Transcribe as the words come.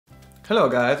Hello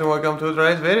guys and welcome to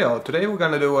today's video. Today we're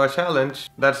gonna do a challenge.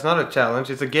 That's not a challenge,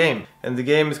 it's a game. And the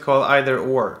game is called Either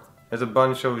Or. There's a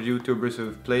bunch of YouTubers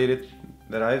who've played it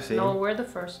that I've seen. No, we're the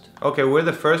first. Okay, we're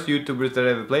the first YouTubers that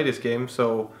ever played this game,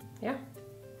 so... Yeah,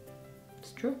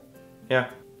 it's true. Yeah.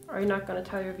 Are you not gonna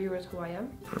tell your viewers who I am?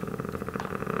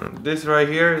 This right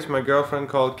here is my girlfriend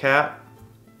called Kat.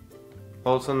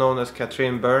 Also known as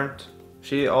Katrine Burnt.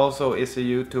 She also is a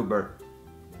YouTuber.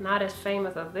 Not as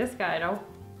famous as this guy though.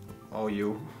 Oh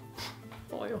you.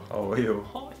 Oh you. Oh you.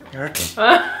 Oh you.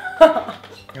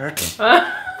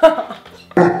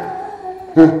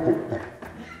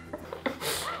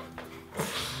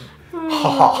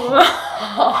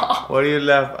 Why do you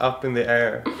laugh up in the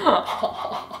air?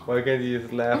 Why can't you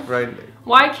just laugh right there?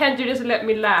 Why can't you just let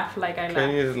me laugh like I laugh?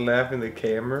 Can you just laugh in the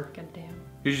camera? God damn.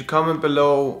 You should comment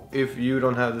below if you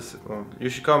don't have this. Well, you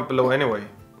should comment below anyway.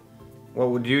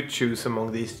 What would you choose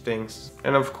among these things?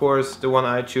 And of course, the one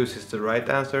I choose is the right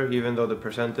answer, even though the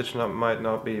percentage might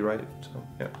not be right. So,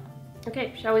 yeah.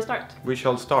 Okay, shall we start? We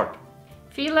shall start.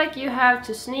 Feel like you have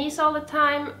to sneeze all the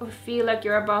time, or feel like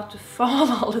you're about to fall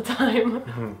all the time?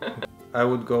 I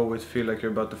would go with feel like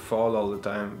you're about to fall all the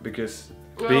time, because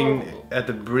being at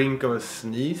the brink of a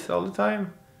sneeze all the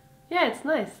time? Yeah, it's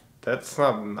nice. That's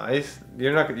not nice.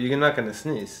 You're not gonna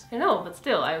sneeze. I know, but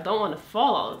still, I don't want to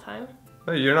fall all the time.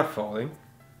 No, you're not falling.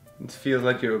 It feels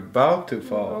like you're about to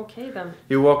fall. Okay then.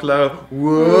 You walk like,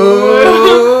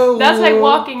 whoa! That's like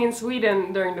walking in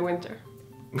Sweden during the winter.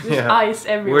 There's ice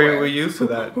everywhere. We're used to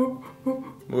that.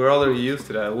 We're already used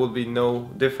to that. It would be no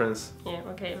difference. Yeah,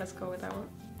 okay, let's go with that one.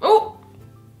 Oh!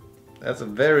 That's a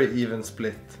very even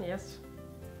split. Yes.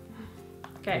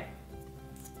 Okay.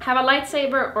 Have a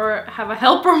lightsaber or have a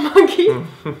helper monkey?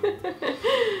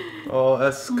 Oh,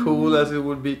 as cool as it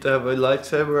would be to have a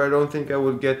lightsaber, I don't think I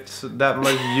would get that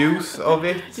much use of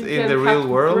it in the real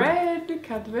world. Bread,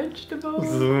 cut vegetables.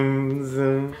 Zoom,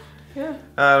 zoom. Yeah.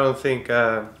 I don't think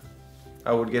I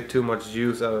would get too much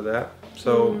use out of that.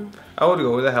 So I would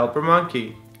go with a helper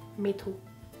monkey. Me too.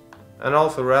 And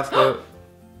also Rascal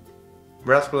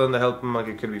and the helper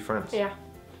monkey could be friends. Yeah,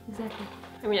 exactly.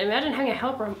 I mean, imagine having a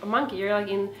helper monkey. You're like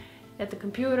at the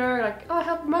computer, like, oh,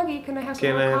 helper monkey, can I have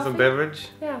some coffee? Some beverage?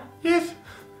 Yeah. Yes.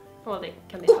 Well,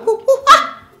 can they talk?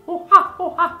 Oh ha,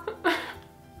 oh ha.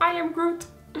 I am Groot.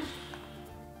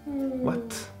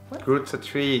 What? Groot's a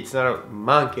tree, it's not a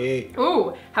monkey.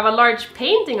 Ooh, have a large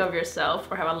painting of yourself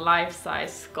or have a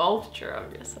life-size sculpture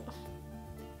of yourself.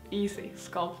 Easy,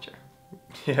 sculpture.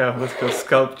 Yeah, let's go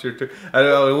sculpture too. I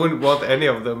wouldn't want any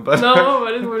of them, but no,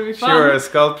 but it would be fun. Sure, a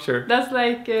sculpture. That's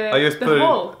like I just the put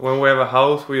Hulk. it when we have a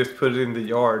house. We just put it in the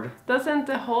yard. Doesn't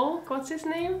the Hulk? What's his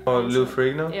name? Oh, Lou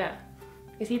Ferrigno? Yeah.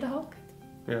 Is he the Hulk?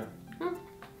 Yeah.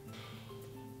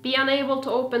 Be unable to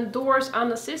open doors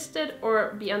unassisted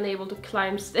or be unable to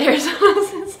climb stairs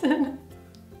unassisted.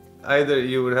 Either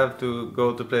you would have to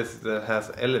go to places that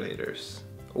has elevators,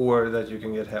 or that you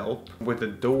can get help. With the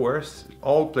doors,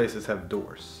 all places have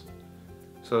doors.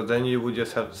 So then you would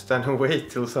just have to stand and wait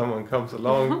till someone comes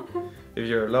along if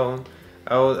you're alone.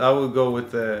 I would go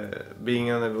with being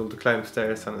unable to climb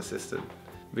stairs unassisted.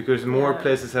 Because more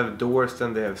places have doors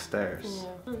than they have stairs.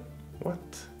 Yeah.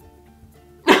 What?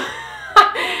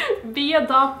 Be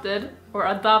adopted or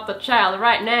adopt a child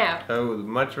right now. I would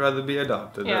much rather be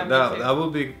adopted. Yeah, I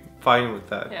would be fine with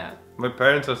that. Yeah. My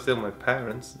parents are still my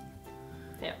parents.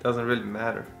 Yeah. Doesn't really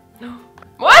matter. No.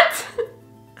 What?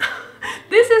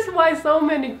 This is why so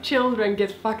many children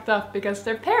get fucked up, because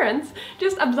their parents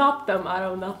just adopt them out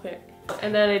of nothing.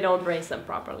 And then they don't raise them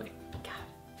properly. God,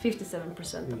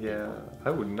 57% of Yeah,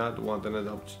 I would not want an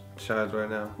adopted child right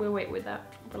now. We'll wait with that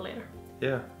for later.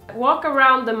 Yeah. Walk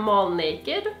around the mall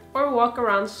naked or walk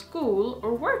around school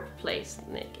or workplace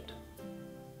naked?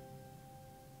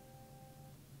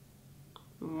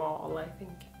 Mall, I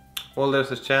think. Well,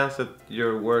 there's a chance that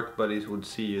your work buddies would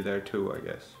see you there too, I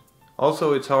guess.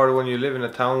 Also, it's hard when you live in a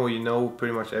town where you know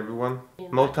pretty much everyone. Yeah.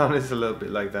 Motown is a little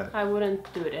bit like that. I wouldn't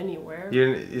do it anywhere.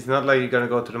 It's not like you're gonna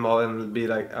go to the mall and be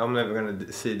like, I'm never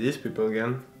gonna see these people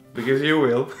again. Because you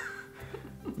will.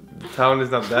 The town is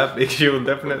not that big, you will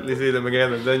definitely see them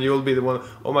again, and then you'll be the one,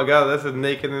 oh my god, that's a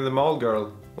naked in the mall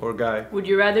girl or guy. Would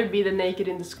you rather be the naked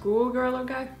in the school girl or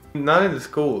guy? Not in the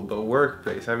school, but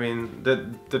workplace. I mean,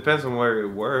 that depends on where you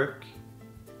work.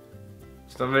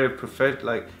 It's not very professional.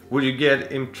 Like, would you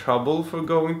get in trouble for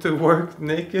going to work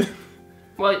naked?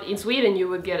 Well, in Sweden you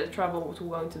would get in trouble to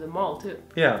going to the mall too.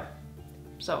 Yeah.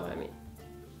 So, I mean...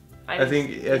 I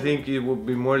think it would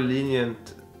be more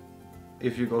lenient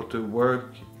if you go to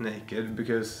work naked,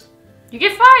 because... You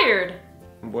get fired!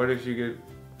 What if you get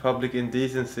public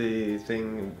indecency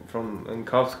thing from and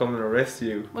cops come and arrest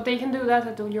you. But they can do that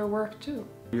at your work too.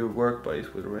 Your work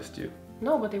buddies would arrest you.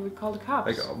 No, but they would call the cops.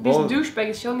 Like, This douchebag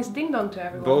is showing his ding dong to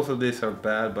everyone. Both of these are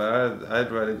bad, but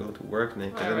I'd rather go to work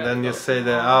naked and then just say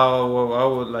that,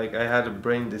 I had a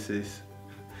brain disease.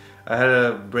 I had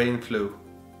a brain flu.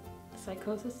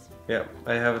 Psychosis? Yeah,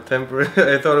 I have a temporary.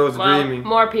 I thought I was dreaming.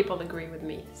 More people agree with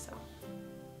me, so.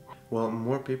 Well,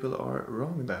 more people are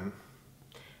wrong then.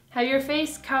 Have your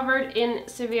face covered in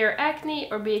severe acne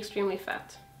or be extremely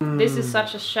fat? This is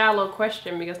such a shallow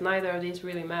question because neither of these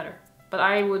really matter. But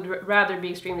I would rather be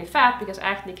extremely fat because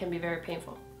acne can be very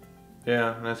painful.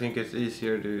 Yeah, and I think it's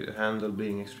easier to handle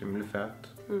being extremely fat.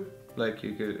 Like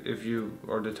you could, if you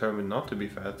are determined not to be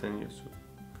fat, then you just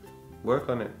work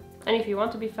on it. And if you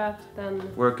want to be fat,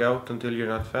 then... Work out until you're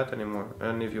not fat anymore.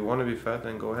 And if you want to be fat,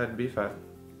 then go ahead, be fat.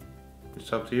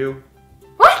 It's up to you.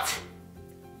 What?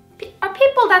 Are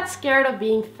people that scared of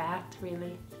being fat,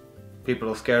 really? People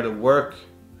are scared of work.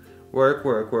 Work.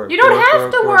 You don't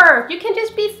have to work. You can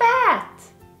just be fat.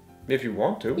 If you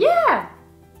want to. Yeah.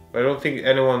 I don't think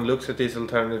anyone looks at these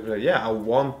alternatives like, yeah, I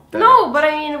want that. No, but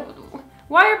I mean,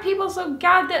 why are people so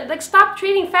goddamn... Like, stop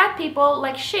treating fat people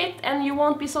like shit and you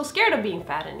won't be so scared of being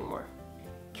fat anymore.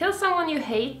 Kill someone you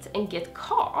hate and get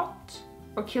caught.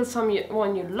 Or kill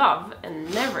someone you love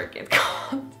and never get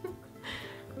caught.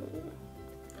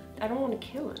 I don't want to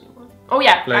kill anyone. Oh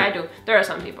yeah, like, I do. There are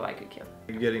some people I could kill.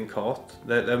 Getting caught,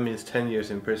 that means 10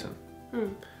 years in prison.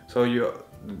 So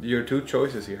your two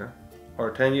choices here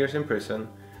are 10 years in prison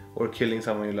or killing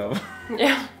someone you love.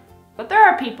 Yeah, but there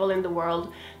are people in the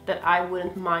world that I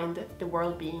wouldn't mind the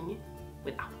world being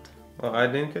without. Well, I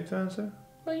didn't get to answer.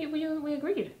 Well, we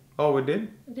agreed. Oh, we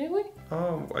did? Did we?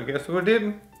 Oh, I guess we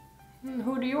did.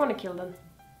 Who do you want to kill then?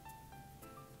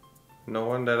 No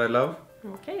one that I love.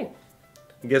 Okay.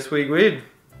 Guess we agreed.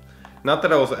 Not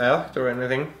that I was asked or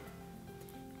anything.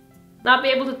 Not be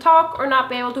able to talk or not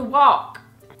be able to walk.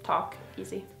 Talk,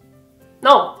 easy.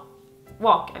 No!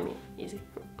 Walk, I mean, easy.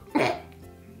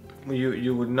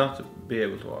 You would not be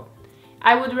able to walk.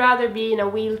 I would rather be in a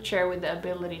wheelchair with the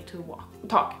ability to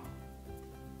talk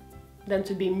than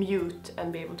to be mute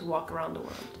and be able to walk around the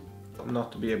world.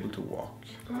 Not to be able to walk.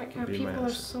 Oh my god, people are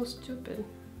so stupid.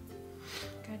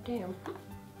 God damn.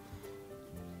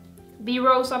 Be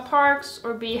Rosa Parks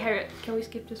or be Harriet. Can we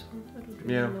skip this one? I don't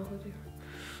really know who they are.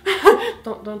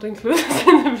 don't include this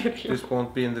in the video. This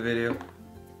won't be in the video.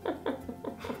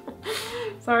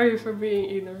 Sorry for being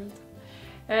ignorant.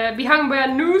 Be hung by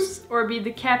a noose or be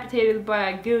decapitated by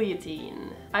a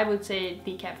guillotine. I would say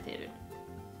decapitated.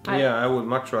 I would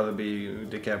much rather be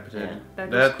decapitated. Yeah,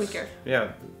 that goes quicker.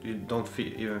 Yeah, you don't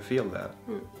even feel that.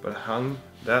 But hung,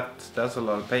 that's a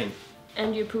lot of pain.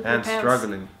 And you poop your pants. And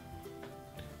struggling.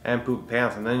 And poop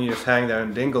pants, and then you just hang there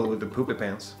and dingle with the poopy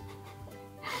pants.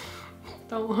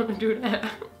 Don't want to do that.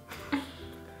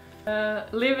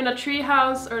 Live in a tree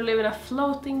house or live in a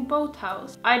floating boat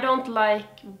house. I don't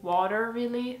like water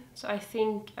really, so I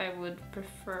think I would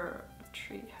prefer a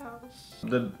tree house.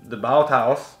 The boat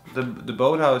house, the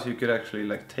boat house, you could actually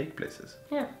like take places.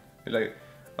 Yeah. You're like,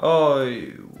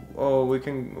 oh,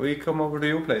 we come over to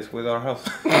your place with our house.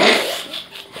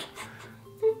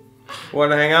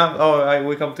 Wanna hang out? Oh,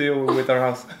 we come to you with our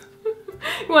house.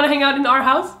 You wanna hang out in our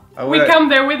house? We come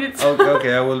there with it.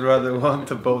 Okay, I would rather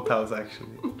want a boat house actually.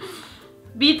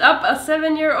 Beat up a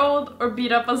 7-year-old or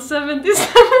beat up a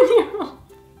 77-year-old?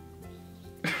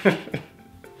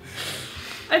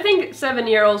 I think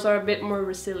 7-year-olds are a bit more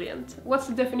resilient. What's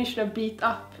the definition of beat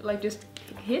up? Like just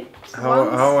hit once?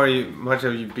 How much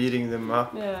are you beating them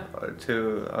up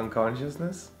to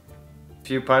unconsciousness?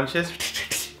 Few punches?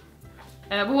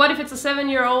 But what if it's a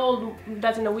 7-year-old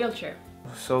that's in a wheelchair?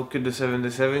 So could the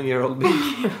 77-year-old be?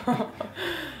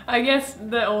 I guess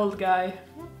the old guy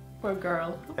or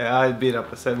girl. Yeah, I'd beat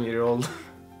up a 7-year-old.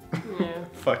 Yeah.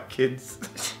 Fuck kids.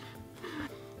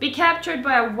 Be captured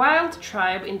by a wild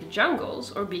tribe in the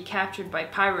jungles or be captured by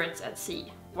pirates at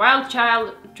sea. Wild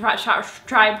child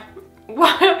tribe.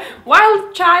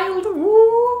 Wild child.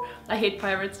 Woo! I hate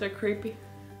pirates. They're creepy.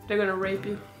 They're gonna rape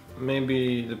you.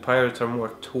 Maybe the pirates are more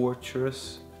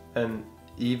torturous and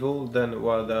evil than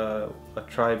what a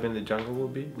tribe in the jungle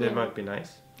would be. They might be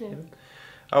nice. Yeah.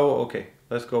 Oh, okay.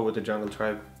 Let's go with the jungle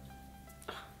tribe.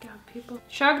 Oh, God, people.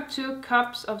 Chug 2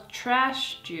 cups of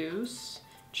trash juice.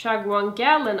 Chug 1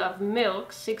 gallon of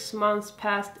milk 6 months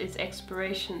past its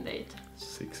expiration date.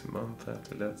 6 months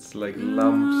after that's like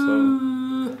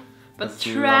lumps of... But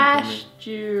trash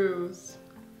juice.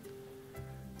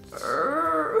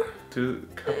 2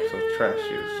 cups of trash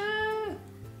juice.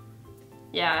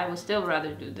 Yeah, I would still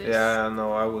rather do this. Yeah,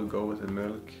 no, I would go with the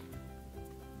milk.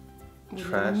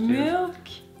 trash milk?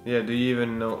 Yeah, do you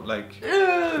even know like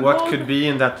what could be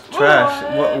in that trash?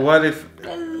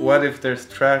 What if there's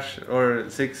trash or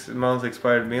 6 months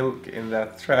expired milk in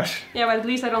that trash? Yeah, but at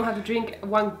least I don't have to drink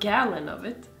 1 gallon of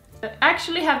it.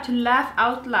 Actually have to laugh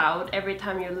out loud every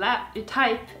time you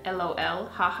type LOL,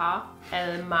 haha,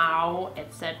 LMAO,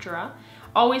 etc.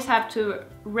 Always have to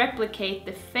replicate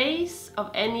the face of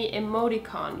any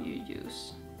emoticon you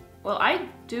use. Well, I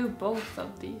do both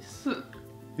of these.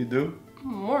 You do?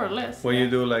 More or less. When you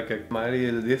do like a smiley,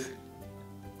 you do this?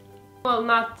 Well,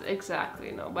 not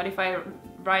exactly, no. But if I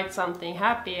write something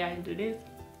happy, I do this.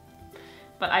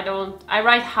 But I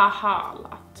write haha a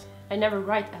lot. I never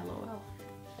write LOL.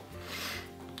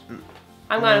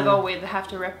 I'm gonna go with have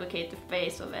to replicate the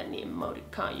face of any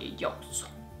emoticon you use.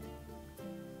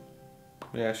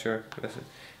 Yeah, sure.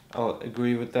 I'll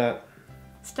agree with that.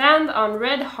 Stand on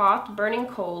red hot burning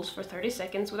coals for 30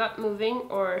 seconds without moving,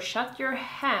 or shut your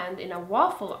hand in a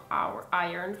waffle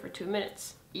iron for 2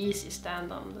 minutes. Easy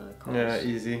stand on the coals. Yeah,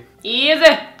 easy.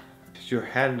 Easy! Your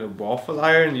hand in a waffle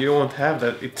iron? You won't have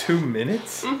that in 2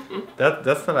 minutes?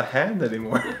 That's not a hand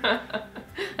anymore.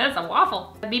 That's a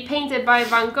waffle. Be painted by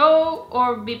Van Gogh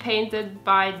or be painted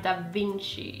by Da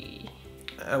Vinci?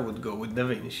 I would go with Da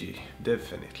Vinci,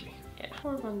 definitely. Yeah,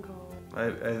 or Van Gogh. I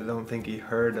don't think he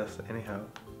heard us anyhow.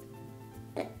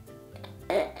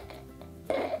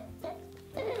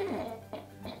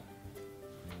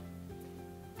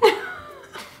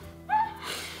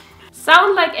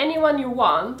 Sound like anyone you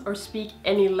want or speak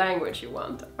any language you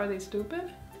want. Are they stupid?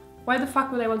 Why the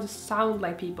fuck would I want to sound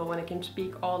like people when I can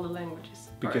speak all the languages?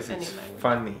 Because or any it's language?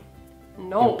 funny.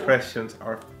 No. Impressions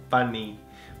are funny.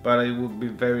 But it would be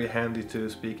very handy to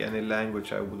speak any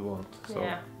language I would want. So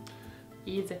Yeah.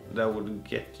 Easy. that would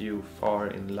get you far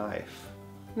in life.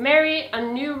 Marry a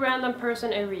new random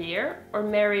person every year or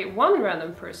marry 1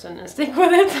 random person and stick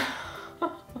with it?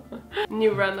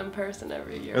 New random person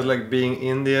every year. It's like being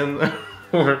Indian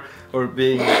or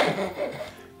being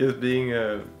just being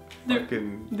a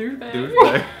fucking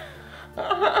douchebag.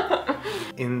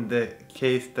 In the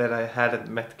case that I hadn't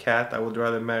met Kat, I would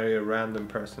rather marry a random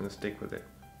person and stick with it.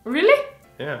 Really?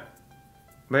 Yeah.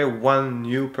 Marry 1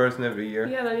 new person every year.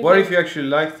 Yeah, then What if you actually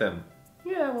like them?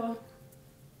 Yeah, well.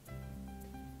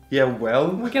 Yeah,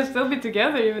 well. We can still be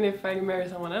together even if I marry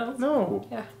someone else. No.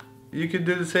 Yeah. You could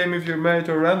do the same if you're married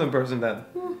to a random person then.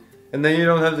 And then you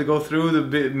don't have to go through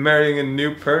marrying a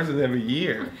new person every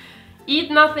year. Eat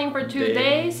nothing for 2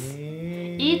 days.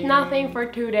 Eat nothing for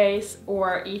 2 days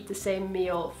or eat the same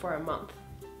meal for a month.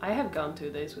 I have gone 2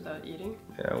 days without eating.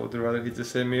 Yeah, I would rather eat the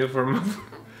same meal for a month.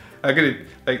 I could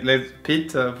eat like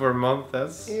pizza for a month.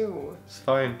 It's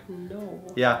fine. No.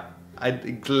 Yeah,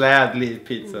 I'd gladly eat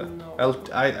pizza. No.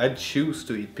 I'd choose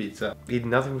to eat pizza. Eat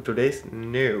nothing for 2 days?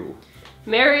 No.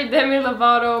 Marry Demi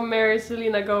Lovato, marry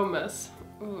Selena Gomez.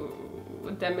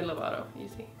 Ooh, Demi Lovato,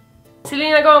 easy.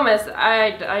 Selena Gomez,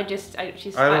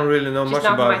 she's I don't really know much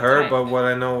about her, type. but what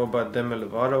I know about Demi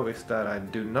Lovato is that I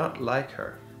do not like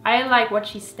her. I like what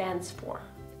she stands for.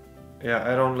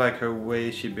 Yeah, I don't like her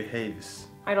way she behaves.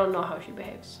 I don't know how she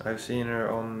behaves. I've seen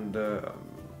her on the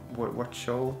what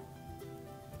show?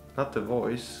 Not The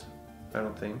Voice, I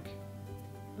don't think.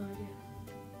 No idea.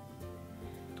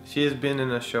 She has been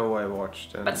in a show I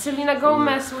watched. And But Selena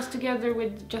Gomez was together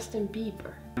with Justin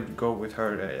Bieber. I'd go with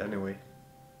her anyway.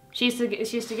 She's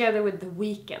together with The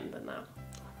Weeknd now.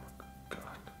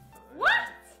 God. What?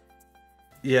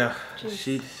 Yeah,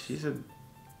 Jeez. she's a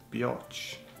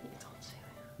biatch. Don't say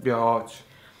that. Biatch.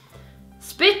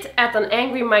 Spit at an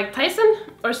angry Mike Tyson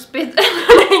or spit at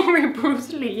an angry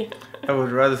Bruce Lee? I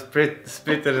would rather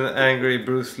spit at an angry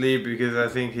Bruce Lee because I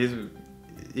think he's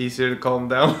easier to calm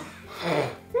down.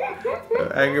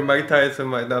 Angry Mike Tyson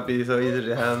might not be so easy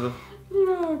to handle.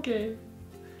 Okay.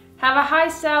 Have a high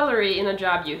salary in a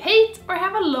job you hate or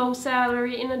have a low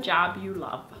salary in a job you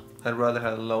love? I'd rather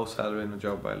have a low salary in a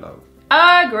job I love.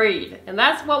 Agreed. And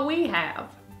that's what we have.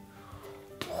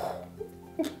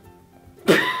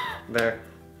 There.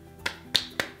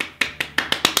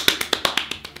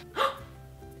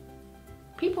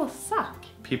 People suck.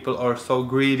 People are so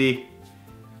greedy.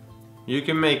 You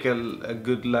can make a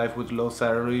good life with low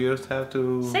salary, you just have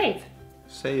to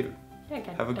Save. Yeah,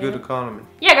 have a good economy.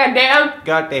 Yeah, goddamn.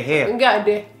 Got the head.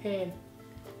 Goddamn.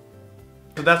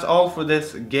 So that's all for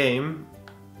this game.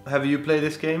 Have you played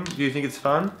this game? Do you think it's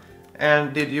fun?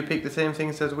 And did you pick the same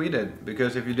things as we did?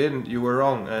 Because if you didn't, you were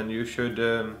wrong and you should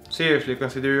seriously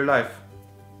consider your life.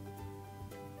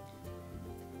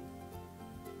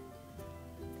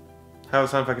 Have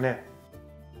some fucking head.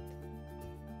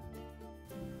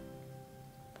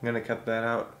 I'm gonna cut that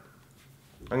out.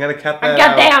 I'm gonna cut that God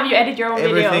out. damn, you edit your own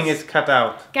Everything videos. is cut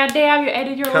out. God damn, you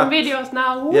edit your Cut. own videos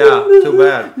now. Yeah, too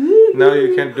bad. Now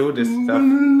you can't do this stuff.